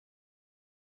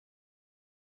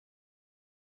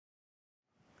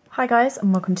Hi guys,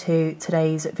 and welcome to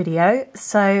today's video.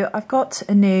 So I've got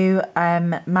a new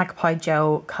Magpie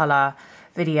Gel Colour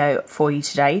video for you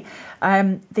today.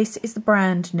 This is the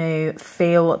brand new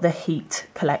Feel the Heat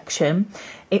collection.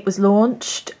 It was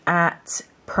launched at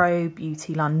Pro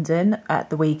Beauty London at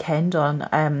the weekend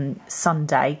on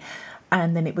Sunday,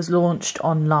 and then it was launched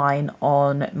online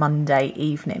on Monday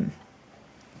evening.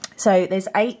 So there's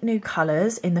 8 new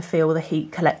colours in the Feel the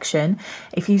Heat collection.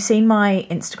 If you've seen my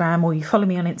Instagram or you follow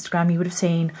me on Instagram, you would have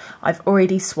seen I've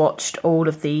already swatched all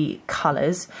of the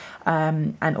colours,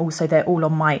 and also they're all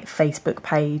on my Facebook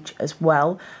page as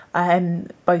well.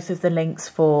 Both of the links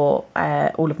for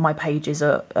all of my pages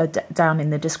are down in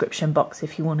the description box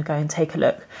if you want to go and take a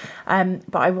look.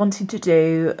 But I wanted to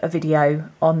do a video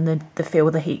on the Feel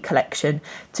the Heat collection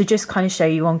to just kind of show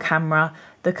you on camera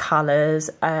the colours,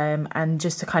 and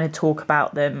just to kind of talk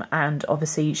about them, and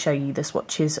obviously show you the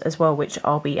swatches as well, which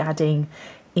I'll be adding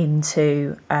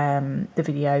into the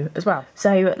video as well.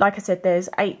 So like I said, there's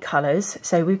 8 colours,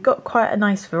 so we've got quite a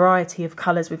nice variety of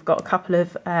colours. We've got a couple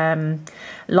of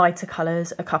lighter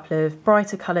colours, a couple of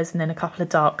brighter colours, and then a couple of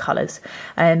dark colours.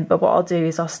 But what I'll do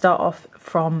is I'll start off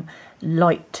from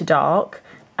light to dark.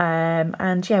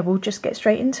 And yeah, we'll just get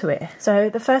straight into it.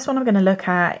 So the first one I'm going to look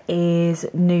at is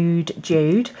Nude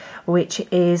Jude, which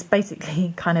is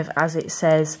basically kind of as it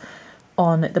says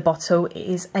on the bottle. It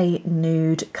is a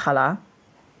nude colour.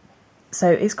 So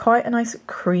it's quite a nice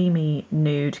creamy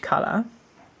nude colour.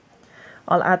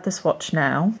 I'll add the swatch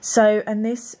now. So, and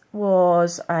this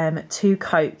was 2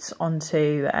 coats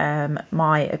onto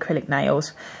my acrylic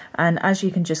nails. And as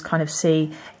you can just kind of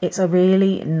see, it's a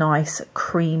really nice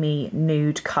creamy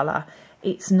nude colour.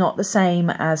 It's not the same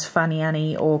as Fanny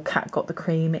Annie or Cat Got the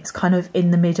Cream. It's kind of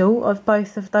in the middle of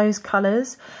both of those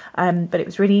colours. But it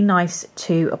was really nice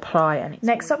to apply. And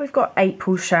next up we've got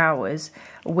April Showers,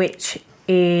 which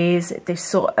is this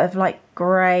sort of like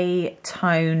grey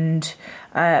toned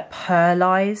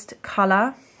pearlized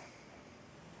colour.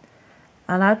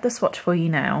 I'll add the swatch for you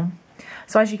now.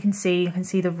 So as you can see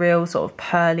the real sort of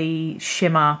pearly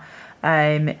shimmer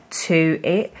to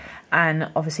it,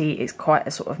 and obviously it's quite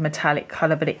a sort of metallic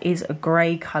colour, but it is a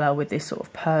grey colour with this sort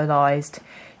of pearlized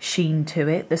sheen to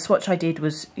it. The swatch I did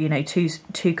was, you know,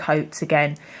 two coats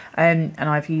again, and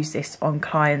I've used this on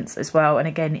clients as well, and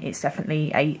again it's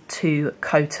definitely a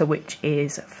 2-coater, which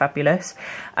is fabulous.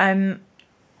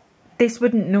 This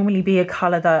wouldn't normally be a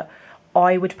colour that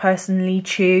I would personally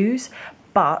choose,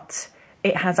 but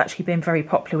it has actually been very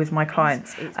popular with my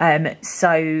clients.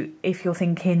 So if you're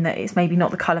thinking that it's maybe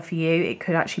not the colour for you, it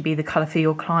could actually be the colour for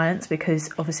your clients, because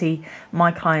obviously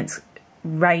my clients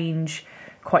range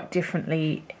quite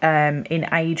differently in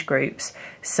age groups,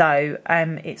 so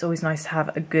it's always nice to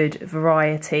have a good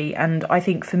variety. And I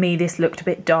think for me this looked a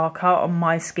bit darker on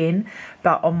my skin,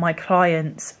 but on my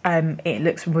clients it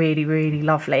looks really, really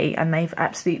lovely, and they've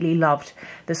absolutely loved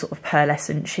the sort of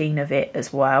pearlescent sheen of it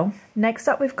as well. Next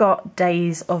up we've got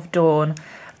Days of Dawn,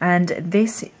 and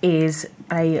this is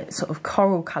a sort of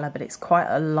coral colour, but it's quite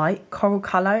a light coral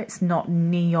colour. It's not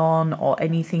neon or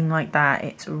anything like that.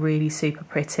 It's really super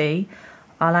pretty.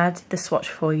 I'll add the swatch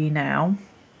for you now.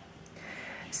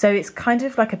 So it's kind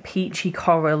of like a peachy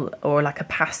coral, or like a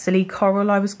pastel-y coral,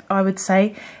 I would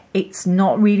say. It's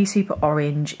not really super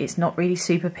orange, it's not really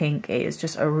super pink, it is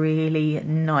just a really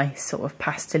nice sort of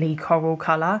pastel-y coral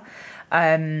colour.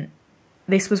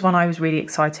 This was one I was really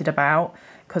excited about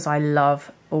because I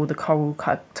love all the coral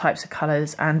types of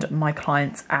colours, and my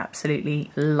clients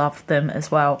absolutely love them as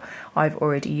well. I've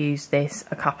already used this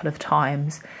a couple of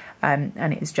times, and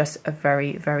it is just a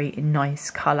very, very nice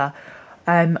colour.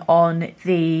 On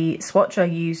the swatch I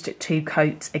used 2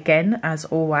 coats again, as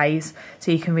always,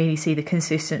 so you can really see the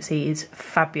consistency is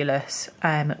fabulous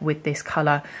with this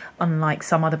colour. Unlike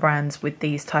some other brands with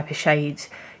these type of shades,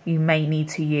 you may need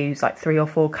to use like 3 or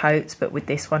 4 coats, but with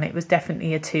this one it was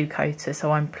definitely a 2-coater,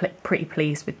 so I'm pretty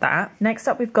pleased with that. Next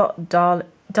up we've got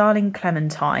Darling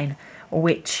Clementine,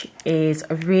 which is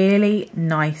a really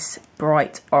nice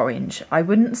bright orange. I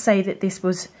wouldn't say that this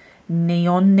was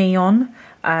neon,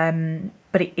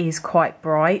 but it is quite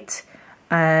bright.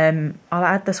 I'll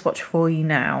add the swatch for you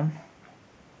now.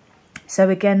 So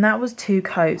again, that was 2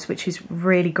 coats, which is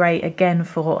really great again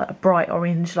for a bright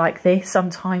orange like this.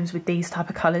 Sometimes with these type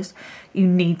of colours you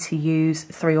need to use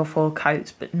 3 or 4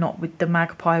 coats, but not with the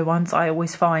Magpie ones. I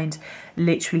always find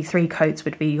literally 3 coats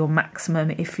would be your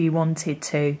maximum if you wanted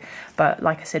to, but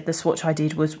like I said, the swatch I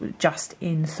did was just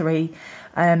in 3.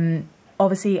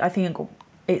 Obviously I think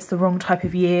it's the wrong type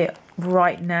of year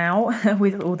right now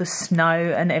with all the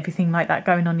snow and everything like that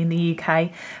going on in the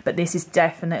UK, but this is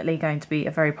definitely going to be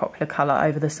a very popular colour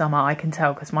over the summer. I can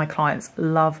tell because my clients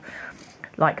love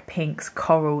like pinks,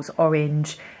 corals,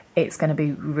 orange, it's going to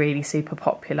be really super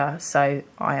popular. So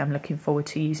I am looking forward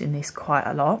to using this quite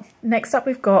a lot. Next up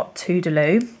we've got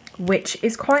Toodaloo, which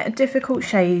is quite a difficult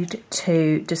shade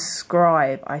to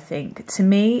describe, I think. To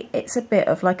me, it's a bit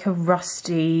of like a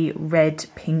rusty red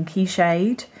pinky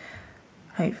shade.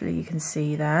 Hopefully you can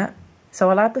see that. So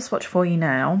I'll add the swatch for you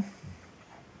now.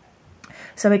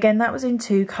 So again, that was in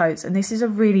 2 coats, and this is a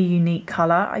really unique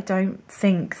colour. I don't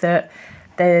think that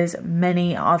there's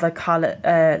many other colour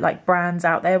like brands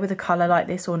out there with a colour like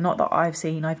this, or not that I've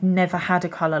seen. I've never had a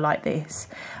colour like this,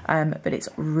 but it's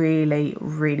really,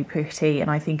 really pretty, and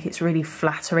I think it's really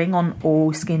flattering on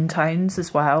all skin tones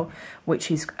as well,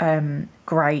 which is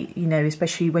great, you know,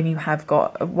 especially when you have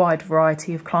got a wide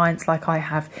variety of clients like I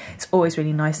have. It's always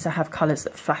really nice to have colours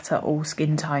that flatter all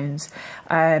skin tones,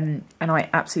 and I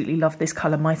absolutely love this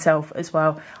colour myself as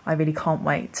well. I really can't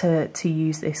wait to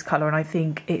use this colour, and I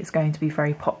think it's going to be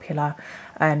very popular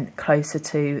and closer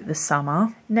to the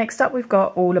summer. Next up we've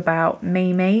got All About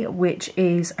Mimi, which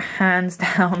is hands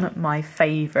down my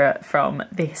favourite from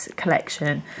this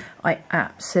collection. I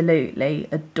absolutely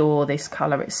adore this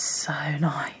colour, it's so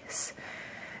nice.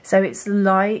 So it's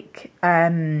like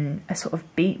a sort of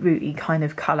beetrooty kind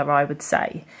of colour, I would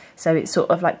say. So it's sort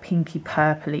of like pinky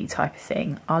purpley type of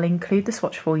thing. I'll include the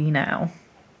swatch for you now.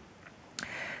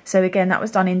 So again, that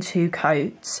was done in 2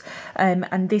 coats,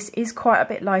 and this is quite a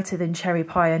bit lighter than Cherry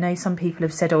Pie. I know some people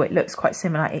have said, oh, it looks quite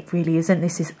similar. It really isn't.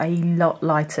 This is a lot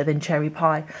lighter than Cherry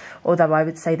Pie, although I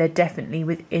would say they're definitely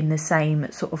within the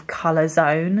same sort of colour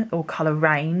zone or colour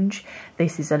range.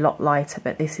 This is a lot lighter,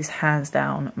 but this is hands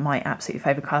down my absolute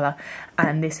favourite colour,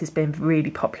 and this has been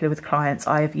really popular with clients.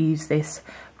 I have used this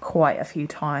quite a few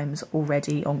times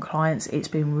already on clients. It's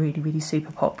been really, really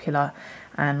super popular,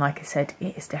 and like I said,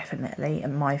 it is definitely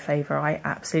my favourite. I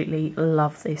absolutely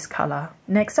love this colour.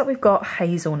 Next up we've got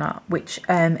Hazelnut, which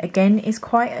again is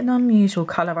quite an unusual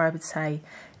colour, I would say.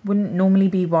 Wouldn't normally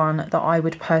be one that I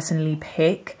would personally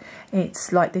pick.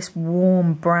 It's like this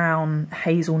warm brown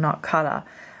hazelnut colour.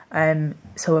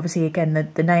 So obviously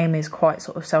again the name is quite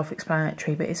sort of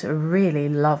self-explanatory, but it's a really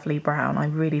lovely brown. I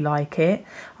really like it.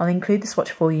 I'll include the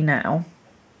swatch for you now.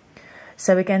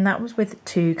 So again, that was with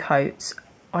 2 coats.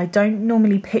 I don't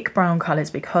normally pick brown colours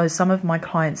because some of my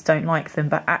clients don't like them,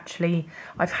 but actually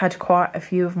I've had quite a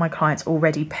few of my clients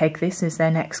already peg this as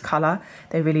their next colour.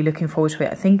 They're really looking forward to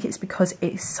it. I think it's because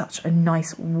it's such a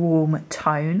nice warm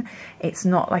tone. It's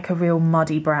not like a real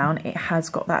muddy brown. It has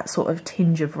got that sort of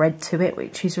tinge of red to it,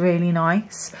 which is really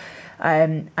nice.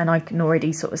 And I can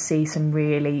already sort of see some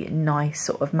really nice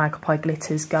sort of Magpie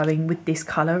glitters going with this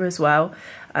colour as well.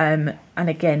 And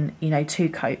again, you know, 2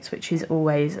 coats, which is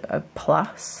always a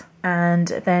plus. And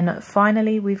then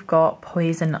finally we've got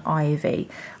Poison Ivy,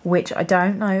 which I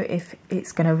don't know if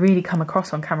it's going to really come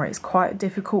across on camera. It's quite a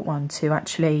difficult one to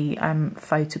actually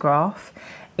photograph.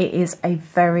 It is a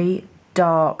very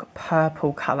dark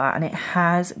purple colour, and it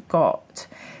has got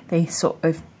this sort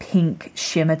of pink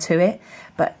shimmer to it,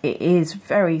 but it is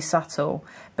very subtle,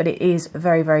 but it is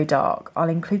very, very dark. I'll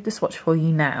include the swatch for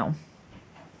you now.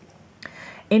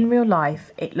 In real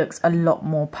life, it looks a lot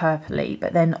more purpley,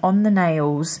 but then on the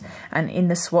nails and in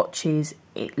the swatches,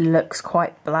 it looks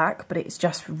quite black, but it's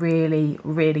just really,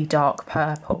 really dark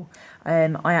purple.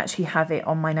 I actually have it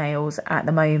on my nails at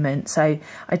the moment, so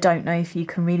I don't know if you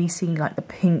can really see like the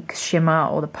pink shimmer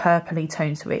or the purpley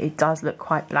tones to it. It does look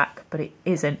quite black, but it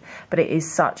isn't. But it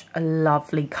is such a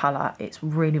lovely colour. It's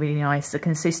really, really nice. The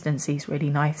consistency is really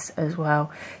nice as well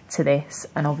to this,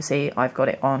 and obviously I've got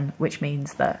it on, which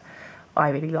means that I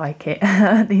really like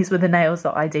it. These were the nails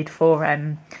that I did for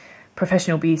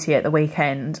Professional Beauty at the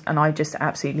weekend, and I just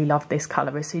absolutely loved this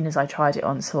colour as soon as I tried it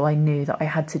on, so I knew that I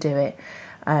had to do it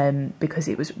because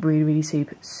it was really, really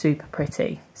super, super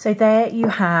pretty. So there you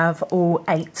have all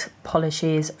 8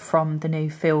 polishes from the new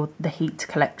Feel the Heat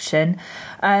collection.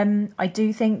 I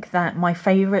do think that my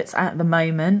favourites at the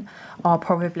moment are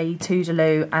probably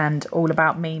Toodaloo and All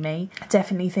About Mimi. I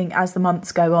definitely think as the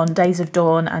months go on, Days of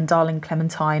Dawn and Darling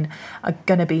Clementine are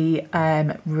going to be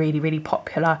really, really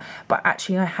popular. But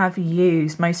actually I have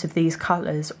used most of these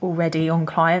colours already on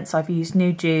clients. I've used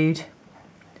Nude Jude,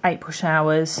 April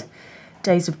Showers,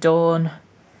 Days of Dawn,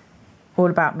 All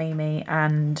About Mimi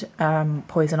and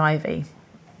Poison Ivy.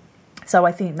 So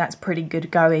I think that's pretty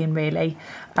good going, really.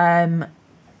 And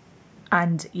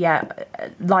yeah,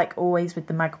 like always with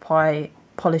the Magpie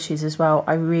polishes as well,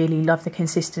 I really love the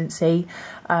consistency.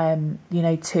 You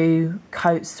know, 2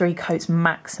 coats, 3 coats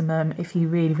maximum if you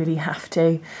really, really have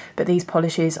to. But these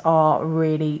polishes are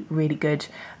really, really good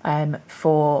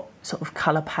for sort of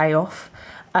colour payoff.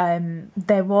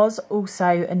 There was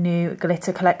also a new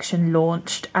glitter collection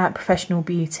launched at Professional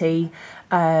Beauty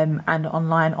and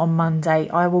online on Monday.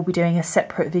 I will be doing a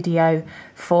separate video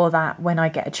for that when I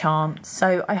get a chance.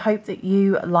 So I hope that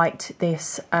you liked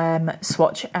this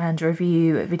swatch and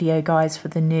review video, guys, for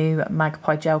the new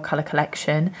Magpie Gel Colour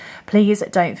collection. Please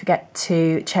don't forget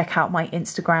to check out my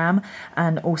Instagram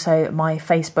and also my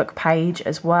Facebook page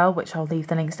as well, which I'll leave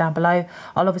the links down below.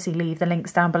 I'll obviously leave the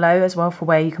links down below as well for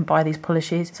where you can buy these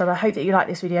polishes. So I hope that you like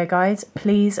this video, guys.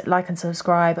 Please like and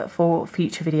subscribe for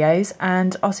future videos,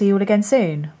 and I'll see you all again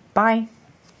soon. Bye.